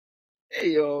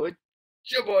Hey yo, it's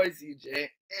your boy CJ,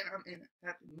 and I'm in a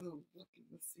happy mood. Looking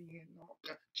to see and all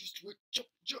that. Just with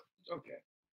okay.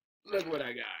 Look what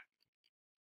I got.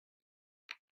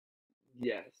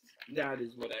 Yes, that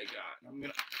is what I got. I'm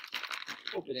gonna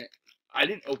open it. I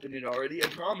didn't open it already. I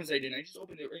promise I didn't. I just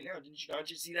opened it right now. Didn't you not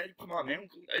just see that? Come on, man.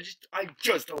 I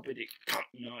just opened it.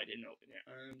 No, I didn't open it.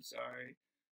 I'm sorry.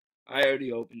 I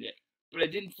already opened it, but I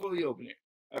didn't fully open it.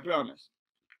 I promise.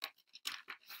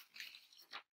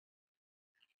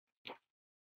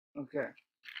 Okay.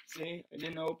 See, I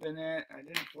didn't open it. I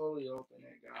didn't fully open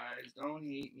it, guys. Don't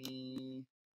hate me.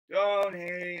 Don't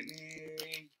hate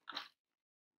me.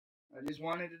 I just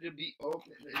wanted it to be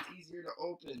open. It's easier to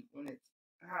open when it's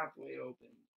halfway open.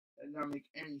 That does not make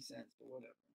any sense, but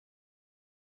whatever.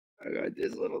 I got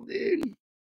this little dude.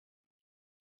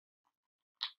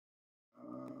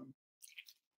 Um,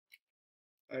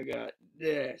 I got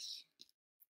this.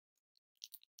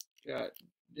 Got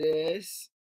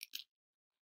this.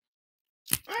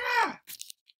 Ah!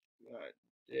 Got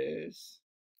this.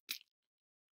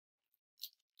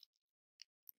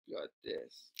 Got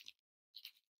this.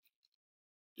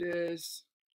 This.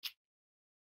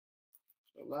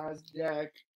 The last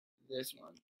deck. This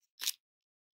one.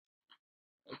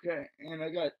 Okay, and I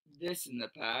got this in the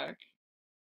pack.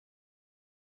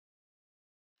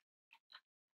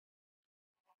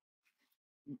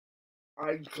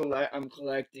 I'm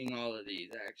collecting all of these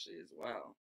actually as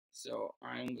well. So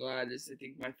I'm glad this is I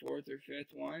think my fourth or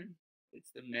fifth one.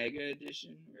 It's the mega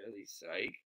edition. Really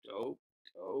psych. Dope.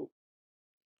 Dope.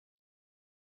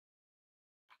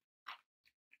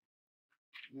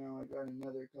 Now I got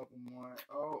another couple more.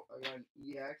 Oh, I got an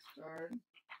EX card.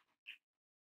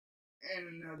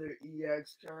 And another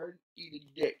EX card. Eat a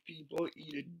dick, people.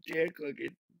 Eat a dick. Look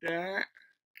at that.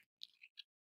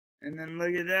 And then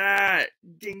look at that.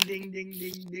 Ding, ding, ding,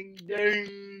 ding, ding,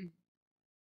 ding.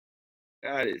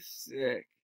 That is sick.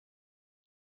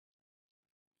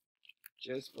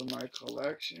 Just for my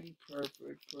collection.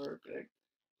 Perfect, perfect.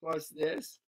 Plus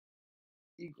this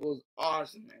equals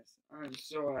awesomeness. I'm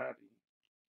so happy.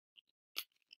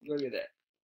 Look at that.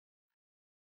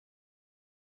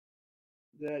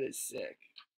 That is sick.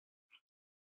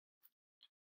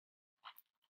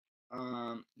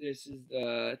 This is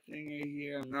the thing right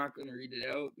here. I'm not gonna read it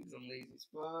out because I'm lazy as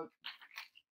fuck.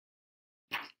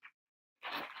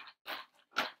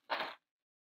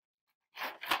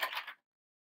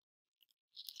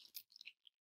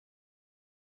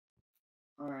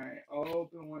 Alright, I'll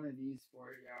open one of these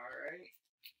for you, alright?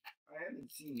 I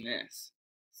haven't seen this.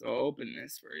 So I'll open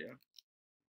this for you.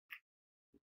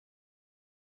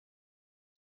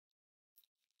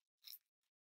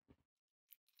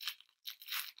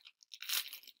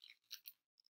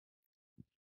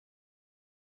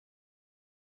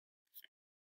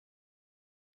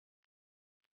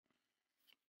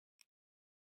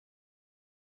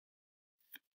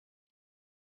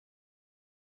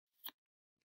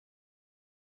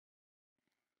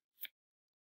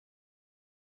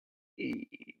 Hey,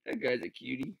 that guy's a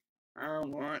cutie. I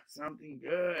want something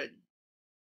good.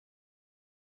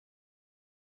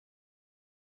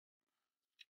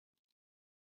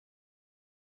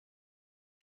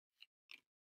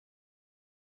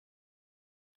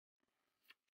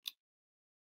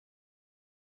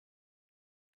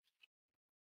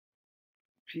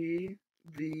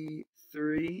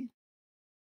 PV3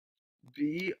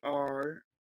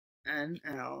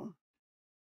 BRNL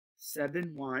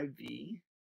 7YV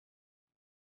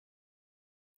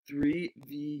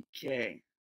 3VK.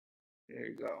 There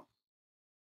you go.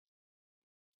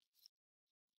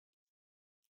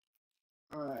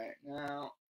 Alright,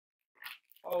 now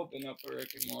open up a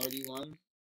Rick and Morty one.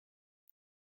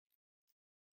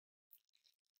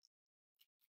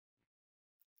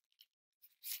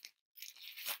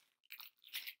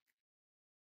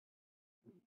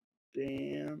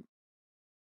 Bam.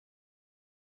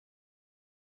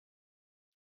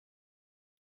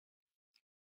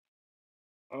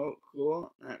 Oh,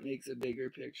 cool. That makes a bigger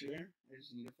picture. I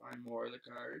just need to find more of the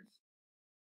cards.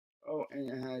 Oh, and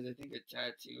it has, I think, a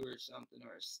tattoo or something,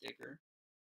 or a sticker.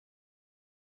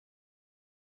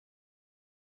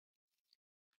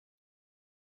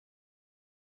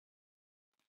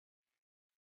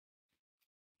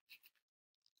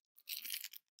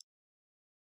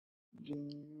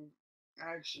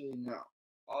 Actually, no.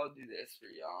 I'll do this for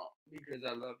y'all because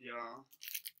I love y'all.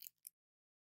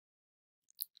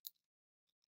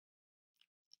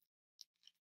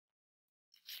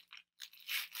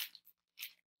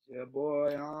 Yeah,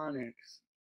 boy, Onyx.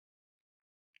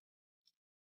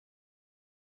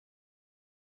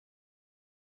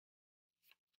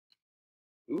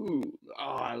 Ooh, oh,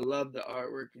 I love the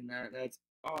artwork in that. That's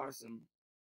awesome.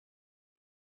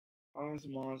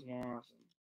 Awesome, awesome, awesome.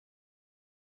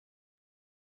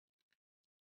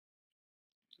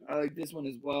 I like this one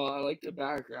as well. I like the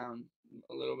background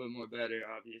a little bit more better,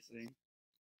 obviously.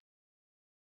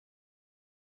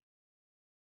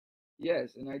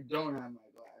 Yes, and I don't have my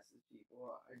glasses,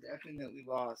 people. I definitely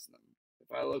lost them.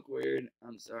 If I look weird,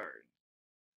 I'm sorry.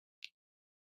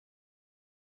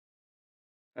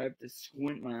 I have to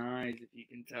squint my eyes if you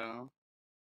can tell.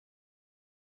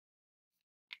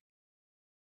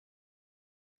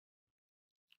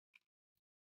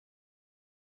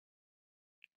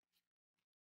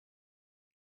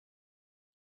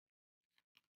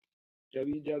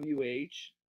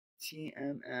 WWH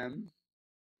TMM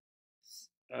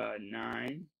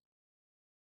 9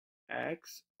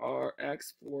 X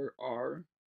RX4R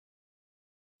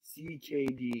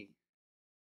CKD.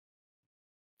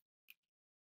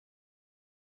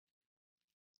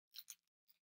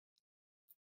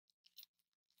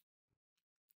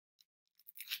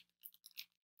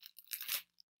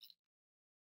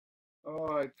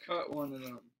 Oh, I cut one of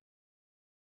them.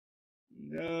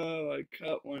 No, I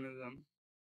cut one of them.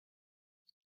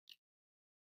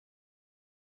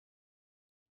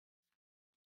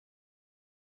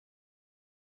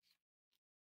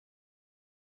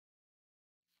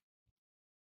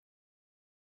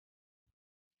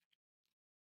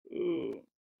 Ooh,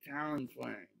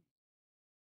 Talonflame.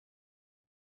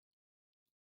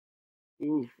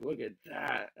 Oof, look at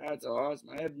that. That's awesome.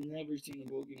 I have never seen a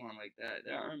Pokemon like that.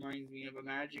 That reminds me of a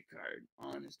Magic card.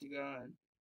 Honest to God.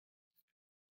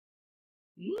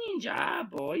 Ninja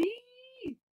boy.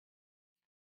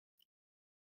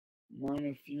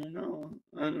 Monofino?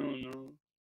 I don't know.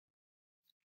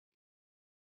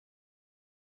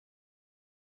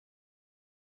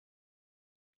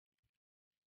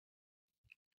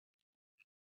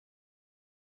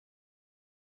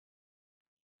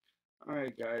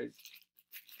 Alright, guys.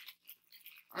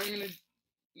 I'm gonna.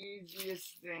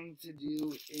 Easiest thing to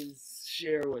do is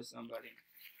share with somebody.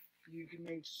 You can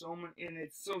make so many, and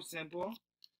it's so simple.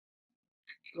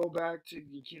 Go back to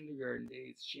your kindergarten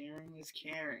days. Sharing is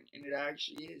caring, and it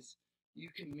actually is. You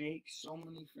can make so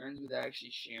many friends with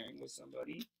actually sharing with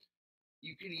somebody.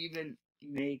 You can even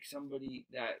make somebody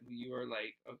that you are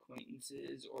like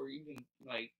acquaintances or even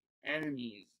like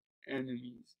enemies.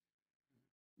 Enemies.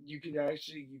 You can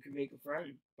make a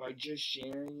friend by just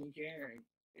sharing and caring.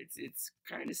 It's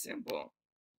kind of simple.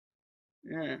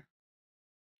 Yeah.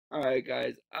 Alright,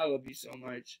 guys. I love you so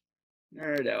much.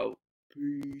 Nerd out.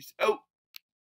 Peace out.